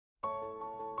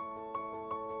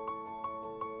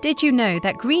Did you know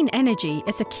that green energy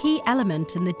is a key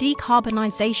element in the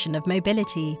decarbonisation of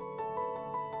mobility?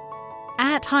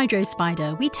 At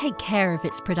Hydrospider, we take care of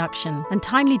its production and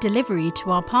timely delivery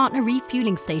to our partner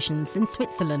refuelling stations in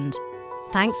Switzerland.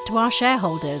 Thanks to our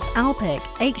shareholders Alpic,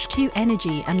 H2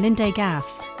 Energy and Hyundai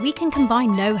Gas, we can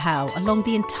combine know-how along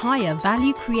the entire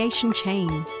value creation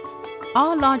chain.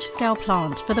 Our large-scale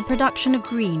plant for the production of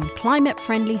green,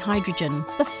 climate-friendly hydrogen,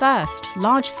 the first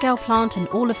large-scale plant in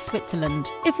all of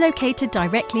Switzerland, is located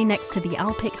directly next to the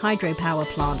Alpic hydropower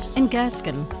plant in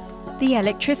Gersken. The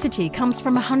electricity comes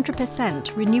from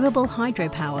 100% renewable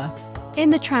hydropower. In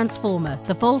the transformer,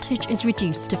 the voltage is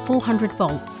reduced to 400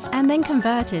 volts and then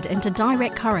converted into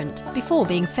direct current before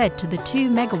being fed to the 2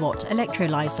 megawatt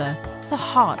electrolyzer, the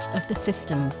heart of the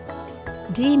system.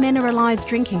 Demineralized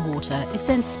drinking water is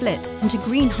then split into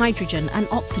green hydrogen and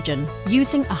oxygen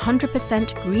using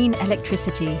 100% green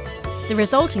electricity. The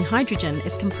resulting hydrogen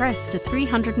is compressed to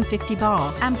 350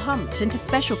 bar and pumped into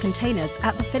special containers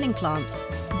at the filling plant.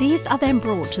 These are then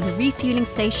brought to the refueling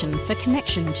station for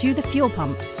connection to the fuel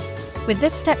pumps. With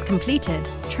this step completed,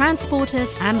 transporters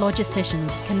and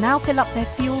logisticians can now fill up their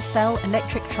fuel cell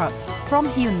electric trucks from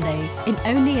Hyundai in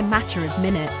only a matter of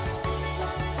minutes.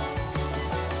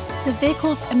 The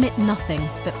vehicles emit nothing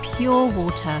but pure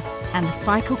water, and the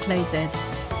cycle closes.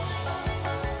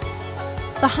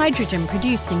 The hydrogen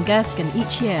produced in Gersken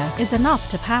each year is enough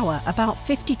to power about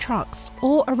 50 trucks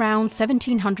or around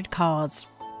 1,700 cars.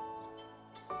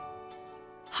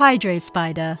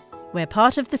 Hydrospider. We're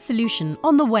part of the solution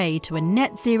on the way to a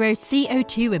net zero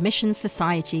CO2 emissions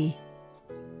society.